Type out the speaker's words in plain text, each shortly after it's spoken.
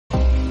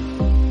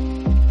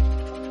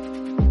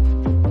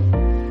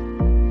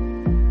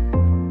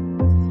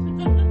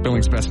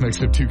Billings Best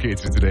Mix of 2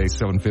 Ks today,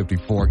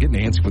 7:54. Getting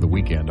antsy for the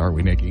weekend, aren't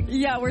we, Nikki?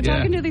 Yeah, we're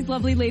talking to these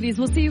lovely ladies.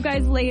 We'll see you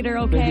guys later,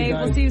 okay?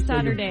 We'll see you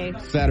Saturday.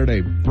 Saturday,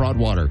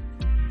 Broadwater.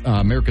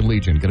 American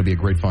Legion, going to be a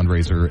great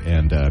fundraiser,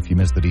 and if you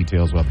missed the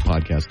details, we'll have the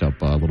podcast up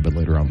a little bit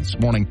later on this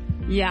morning.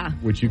 Yeah.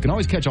 Which you can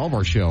always catch all of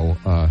our show,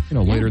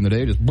 later in the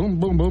day. Just boom,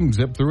 boom, boom,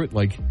 zip through it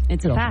like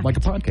it's a fact. Like a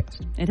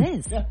podcast. It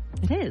is. Yeah.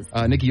 It is.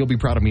 Nikki, you'll be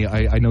proud of me.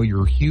 I know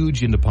you're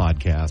huge into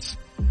podcasts,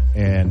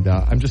 and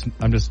I'm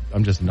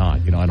just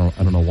not. I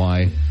don't know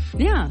why.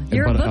 Yeah,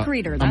 you're a book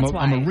reader. That's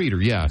why. I'm a reader.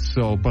 Yeah.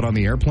 So, but on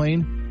the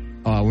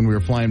airplane, when we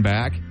were flying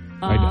back.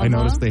 I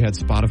noticed they had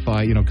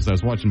Spotify, because I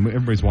was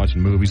everybody's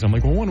watching movies. I'm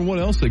like, well, I wonder what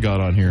else they got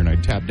on here. And I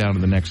tapped down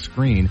to the next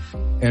screen,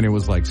 and it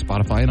was like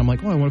Spotify. And I'm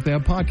like, I wonder if they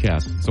have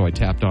podcasts. So I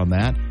tapped on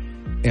that,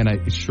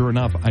 and sure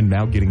enough, I'm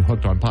now getting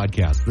hooked on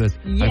podcasts.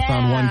 I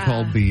found one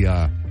called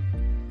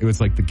it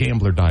was like the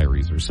Gambler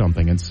Diaries or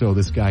something. And so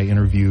this guy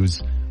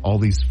interviews all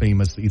these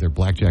famous either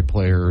blackjack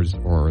players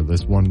or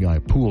this one guy,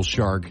 Pool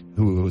Shark,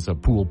 who was a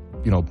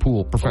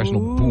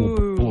professional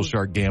pool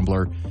shark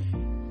gambler.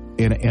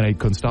 And I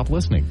couldn't stop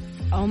listening.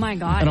 Oh my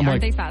God! Aren't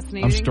they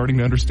fascinating? I'm starting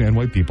to understand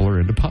why people are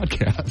into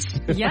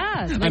podcasts.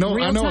 Yeah,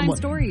 real-time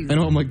stories. I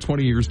know I'm like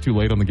 20 years too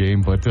late on the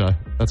game, but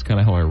that's kind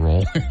of how I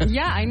roll.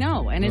 Yeah, I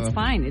know, and it's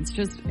fine. It's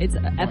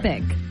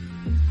epic.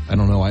 I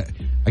don't know.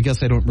 I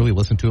guess I don't really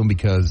listen to them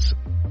because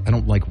I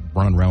don't like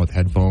running around with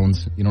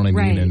headphones. You know what I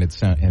mean?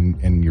 Right.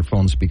 And your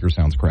phone speaker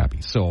sounds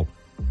crappy. So.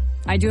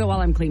 I do it while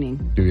I'm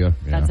cleaning. Do you?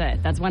 Yeah. That's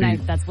it.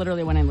 That's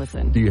literally when I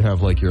listen. Do you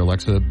have like your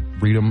Alexa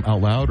read them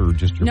out loud or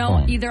just your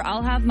phone? No, either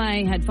I'll have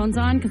my headphones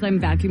on because I'm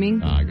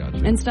vacuuming I got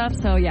you. and stuff.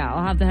 So yeah,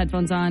 I'll have the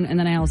headphones on, and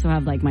then I also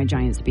have like my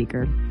giant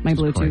speaker, my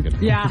Bluetooth.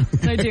 Cranking. Yeah,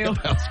 I do.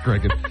 That's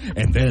cranking.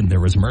 And then there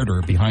was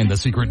murder behind the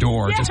secret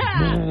door.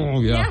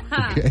 Yeah.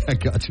 Okay, I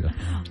got you.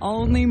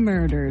 Only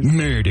murders.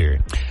 Murder.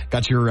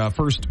 Got your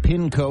first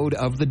pin code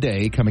of the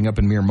day coming up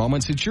in mere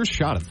moments. It's your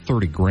shot at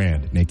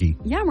 $30,000, Nikki.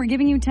 Yeah, we're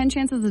giving you 10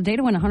 chances a day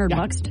to win $100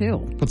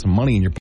 too. Put some money in your